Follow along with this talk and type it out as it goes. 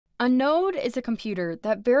A node is a computer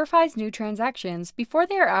that verifies new transactions before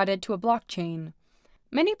they are added to a blockchain.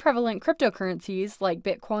 Many prevalent cryptocurrencies like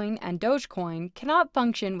Bitcoin and Dogecoin cannot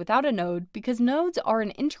function without a node because nodes are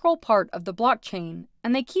an integral part of the blockchain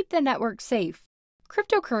and they keep the network safe.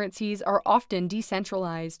 Cryptocurrencies are often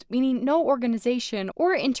decentralized, meaning no organization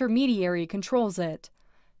or intermediary controls it.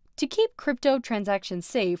 To keep crypto transactions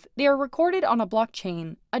safe, they are recorded on a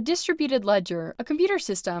blockchain, a distributed ledger, a computer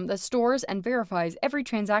system that stores and verifies every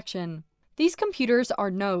transaction. These computers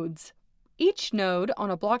are nodes. Each node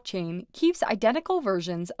on a blockchain keeps identical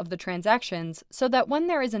versions of the transactions so that when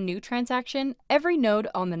there is a new transaction, every node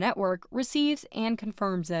on the network receives and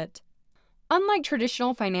confirms it. Unlike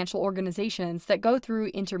traditional financial organizations that go through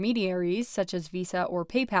intermediaries such as Visa or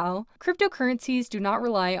PayPal, cryptocurrencies do not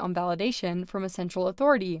rely on validation from a central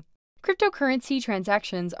authority. Cryptocurrency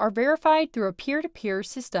transactions are verified through a peer-to-peer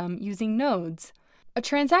system using nodes. A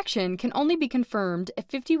transaction can only be confirmed if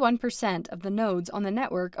 51% of the nodes on the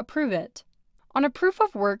network approve it. On a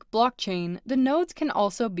proof-of-work blockchain, the nodes can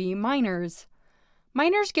also be miners.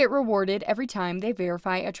 Miners get rewarded every time they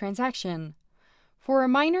verify a transaction. For a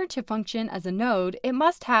miner to function as a node, it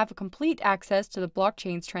must have complete access to the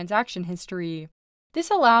blockchain's transaction history. This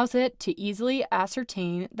allows it to easily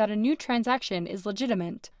ascertain that a new transaction is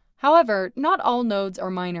legitimate. However, not all nodes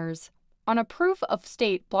are miners. On a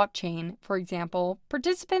proof-of-stake blockchain, for example,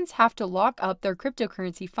 participants have to lock up their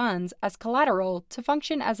cryptocurrency funds as collateral to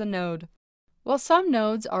function as a node. While some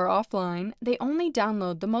nodes are offline, they only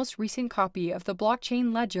download the most recent copy of the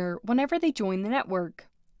blockchain ledger whenever they join the network.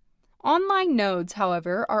 Online nodes,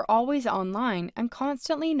 however, are always online and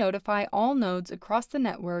constantly notify all nodes across the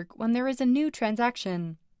network when there is a new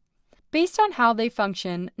transaction. Based on how they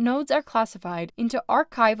function, nodes are classified into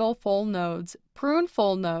archival full nodes, prune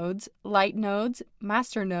full nodes, light nodes,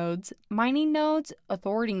 master nodes, mining nodes,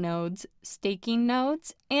 authority nodes, staking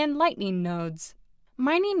nodes, and lightning nodes.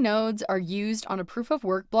 Mining nodes are used on a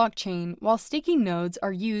proof-of-work blockchain, while staking nodes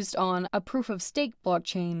are used on a proof-of-stake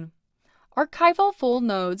blockchain. Archival full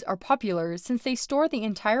nodes are popular since they store the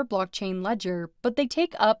entire blockchain ledger, but they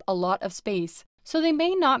take up a lot of space, so they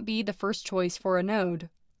may not be the first choice for a node.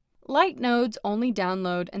 Light nodes only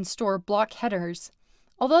download and store block headers.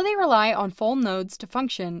 Although they rely on full nodes to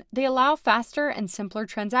function, they allow faster and simpler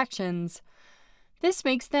transactions. This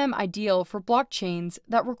makes them ideal for blockchains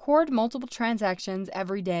that record multiple transactions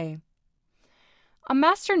every day. A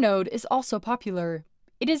master node is also popular.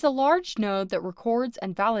 It is a large node that records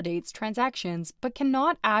and validates transactions but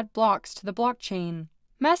cannot add blocks to the blockchain.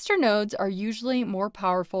 Master nodes are usually more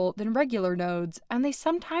powerful than regular nodes, and they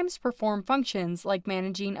sometimes perform functions like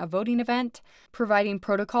managing a voting event, providing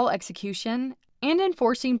protocol execution, and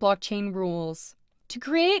enforcing blockchain rules. To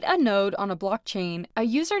create a node on a blockchain, a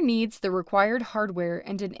user needs the required hardware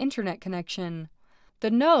and an internet connection.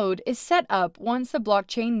 The node is set up once the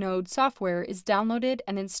blockchain node software is downloaded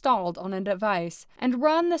and installed on a device, and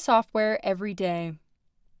run the software every day.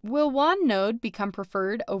 Will one node become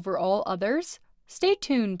preferred over all others? Stay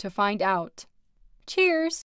tuned to find out. Cheers!